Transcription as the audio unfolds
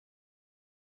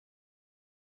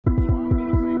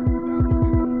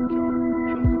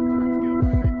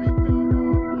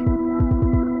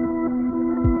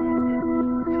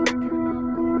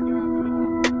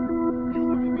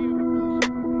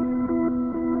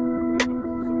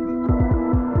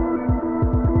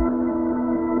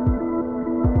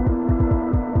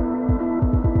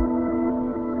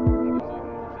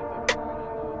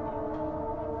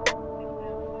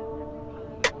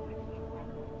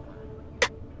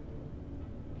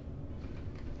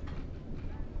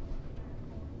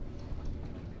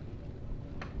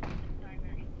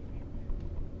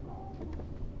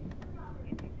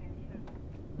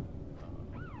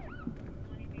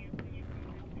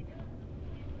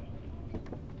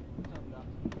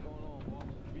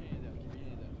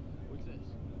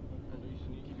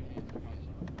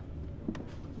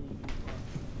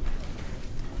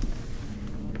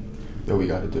Yo, we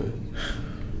gotta do it.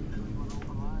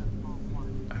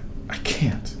 I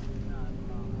can't.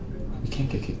 We can't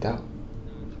get kicked out.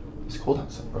 It's cold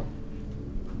outside, bro.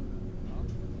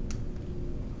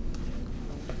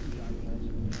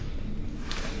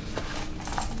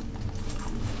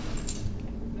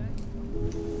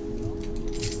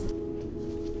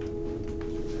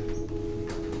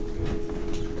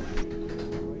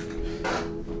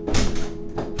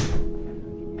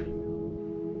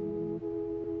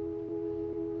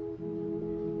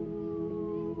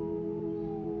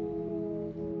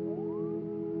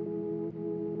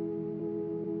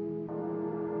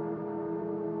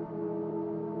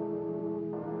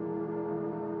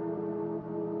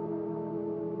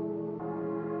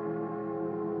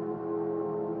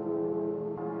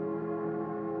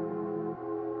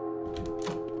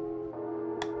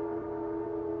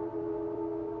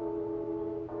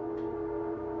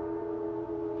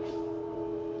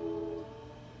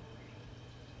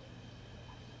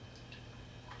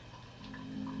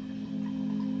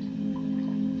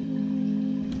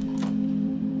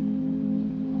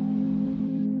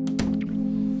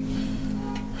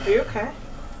 Are you okay?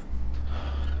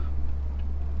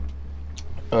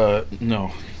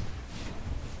 No.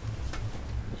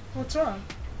 What's wrong?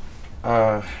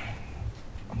 I'm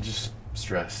just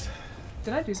stressed.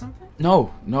 Did I do something?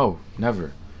 No,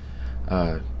 never.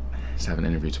 Just have an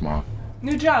interview tomorrow.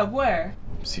 New job, where?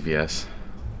 CVS.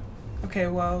 Okay,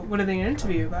 well, what are they gonna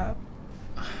interview you about?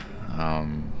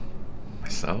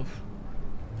 Myself?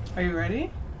 Are you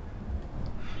ready?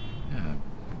 Yeah,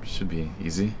 should be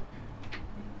easy.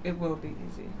 It will be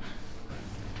easy.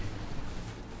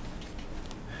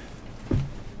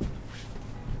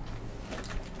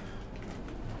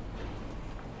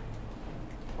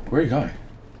 Where are you going?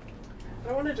 I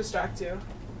don't want to distract you.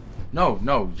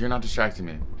 No, you're not distracting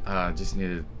me. Just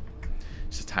needed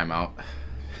a timeout.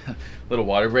 Little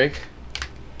water break.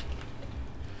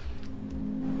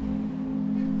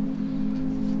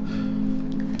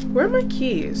 Where are my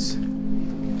keys?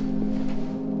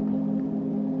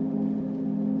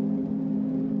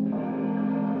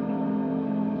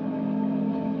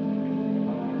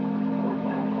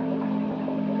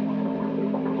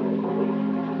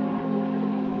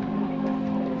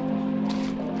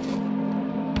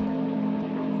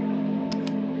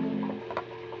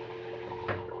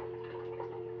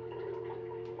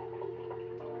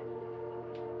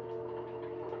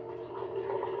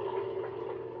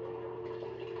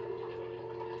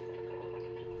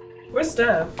 Where's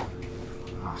Dev?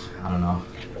 I don't know.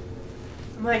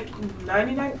 I'm like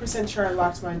 99% sure I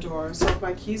locked my door, so if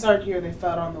my keys aren't here, they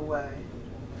fell on the way.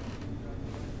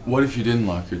 What if you didn't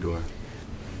lock your door?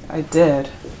 I did.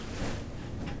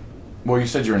 Well, you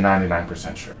said you were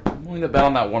 99% sure. I'm willing to bet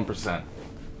on that 1%.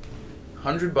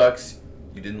 $100,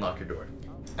 you didn't lock your door.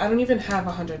 I don't even have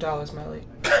 $100, Melly.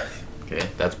 Okay,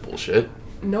 that's bullshit.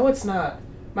 No, it's not.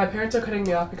 My parents are cutting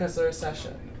me off because of the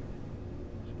recession.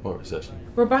 What recession?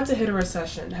 We're about to hit a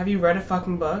recession. Have you read a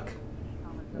fucking book?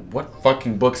 What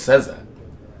fucking book says that?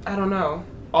 I don't know.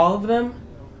 All of them?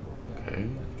 Okay,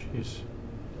 jeez.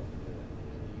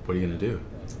 What are you gonna do?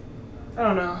 I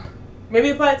don't know. Maybe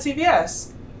apply at CVS.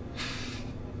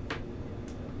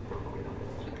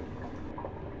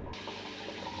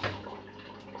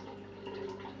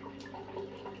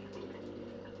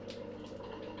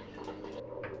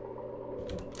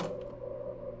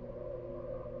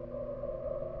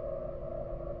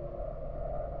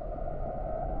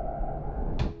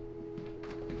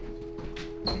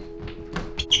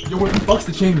 Yo, where the fuck's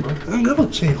the chain, bro? I don't got no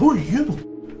chain. Who are you?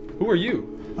 Who are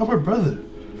you? I'm her brother.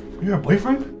 You're her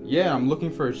boyfriend? Yeah, I'm looking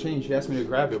for a chain. She asked me to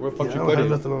grab it. Where the fuck Yeah, you I put don't it?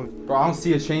 have nothing on. Bro, I don't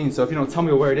see a chain, so if you don't tell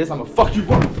me where it is, I'ma fuck you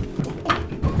up.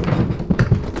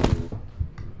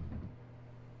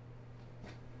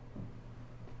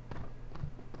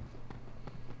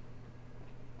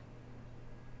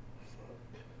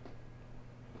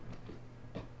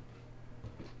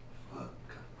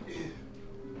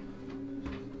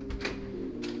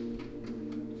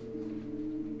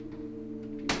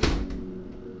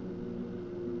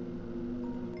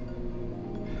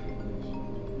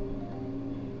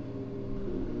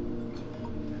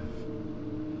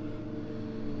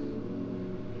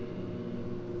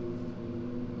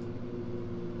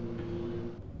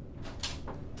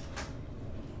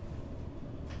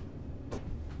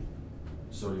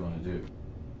 So what do you want to do?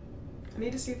 I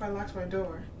need to see if I locked my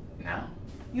door. Now?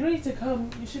 You don't need to come.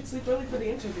 You should sleep early for the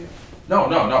interview. No,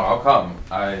 I'll come.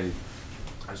 I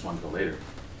just want to go later.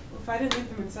 If I didn't leave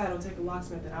them inside, it'll take a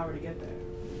locksmith an hour to get there.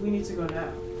 We need to go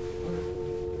now.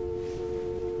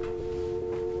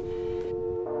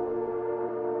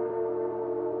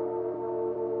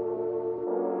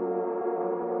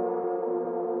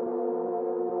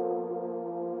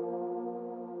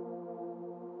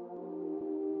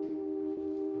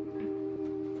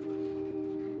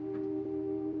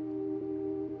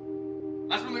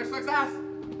 Last one there sucks ass.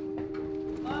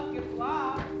 Look, it's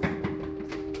locked.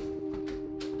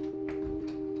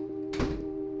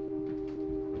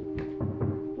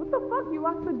 What the fuck? You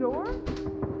locked the door?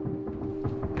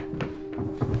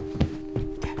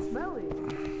 Smelly.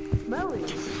 Smelly.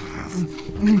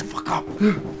 Fuck up.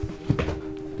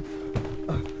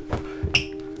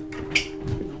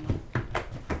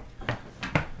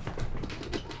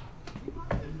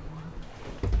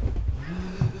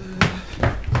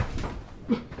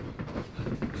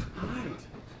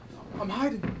 I'm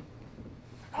hiding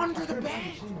under the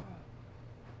bed.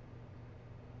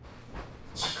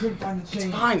 I couldn't find the chain.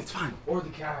 It's fine, it's fine. Or the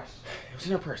cash. It was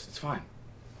in her purse, it's fine.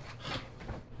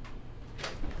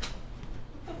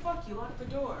 What the fuck? You locked the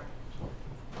door.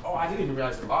 Oh, I didn't even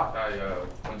realize it locked. I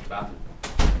went to the bathroom.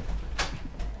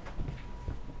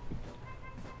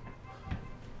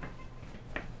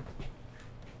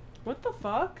 What the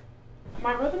fuck?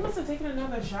 My brother must have taken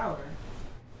another shower.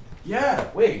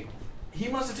 Yeah, wait. He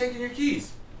must have taken your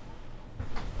keys.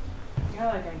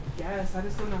 Yeah, like I guess. I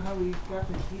just don't know how we got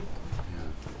the key.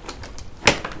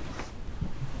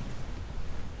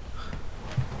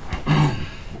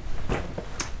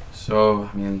 So,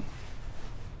 I mean,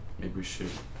 maybe we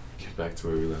should get back to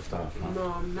where we left off, huh?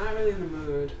 No, I'm not really in the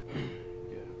mood.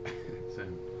 Yeah,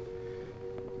 same.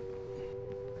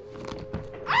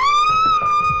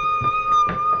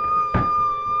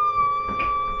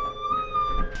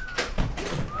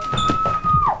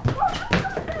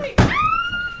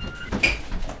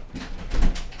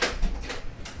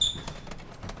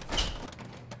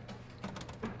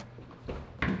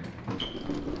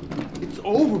 It's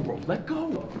over, bro. Let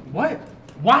go. What?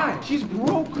 Why? She's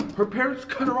broke. Her parents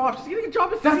cut her off. She's getting a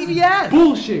job at CVS.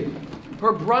 Bullshit.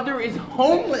 Her brother is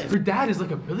homeless. Her dad is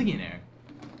like a billionaire.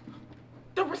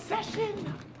 The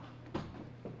recession.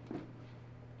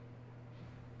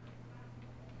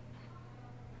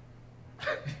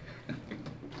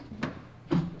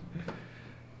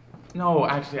 No,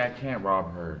 actually, I can't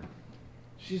rob her.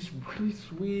 She's really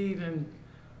sweet and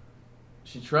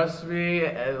she trusts me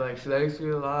and like she likes me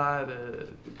a lot.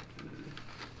 And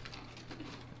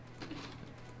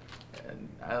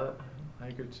I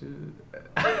like her too.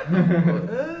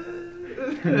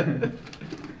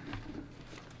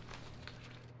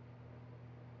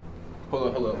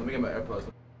 Hold on. Let me get my AirPods.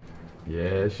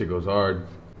 Yeah, shit goes hard.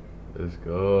 Let's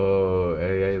go.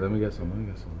 Hey, let me get some. Let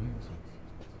me see.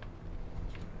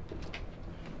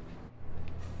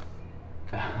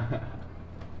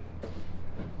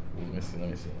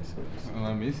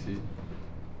 Let me see.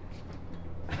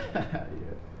 Yeah.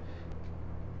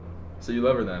 So you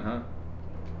love her then, huh?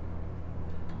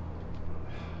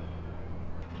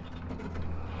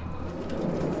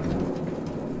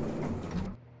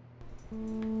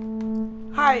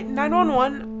 Hi,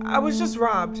 911. I was just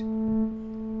robbed.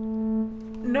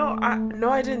 No,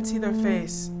 I didn't see their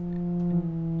face.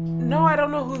 No, I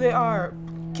don't know who they are.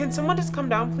 Can someone just come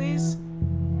down, please?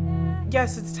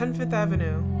 Yes, it's 10 Fifth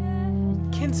Avenue.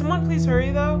 Can someone please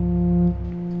hurry, though?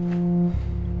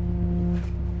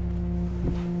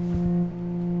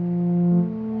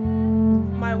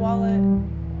 My wallet.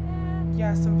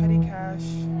 Yeah, some petty cash.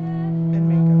 And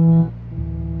makeup.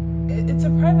 It's a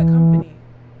private company.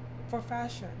 For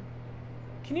fashion.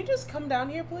 Can you just come down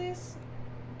here, please?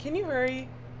 Can you hurry?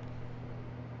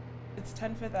 It's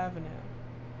 10 Fifth Avenue.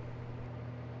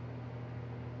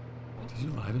 Did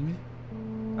you lie to me?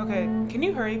 Okay, can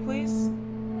you hurry, please?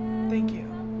 Thank you.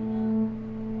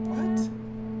 What?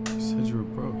 You said you were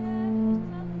broke.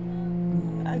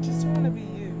 I just don't want to be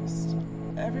used.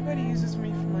 Everybody uses me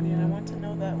for money, and I want to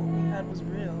know that what we had was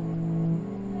real.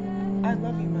 I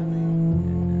love you,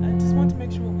 Melly. I just want to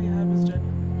make sure what we had was genuine.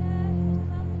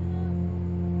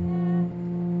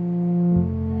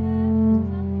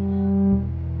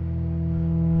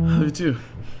 I love you too.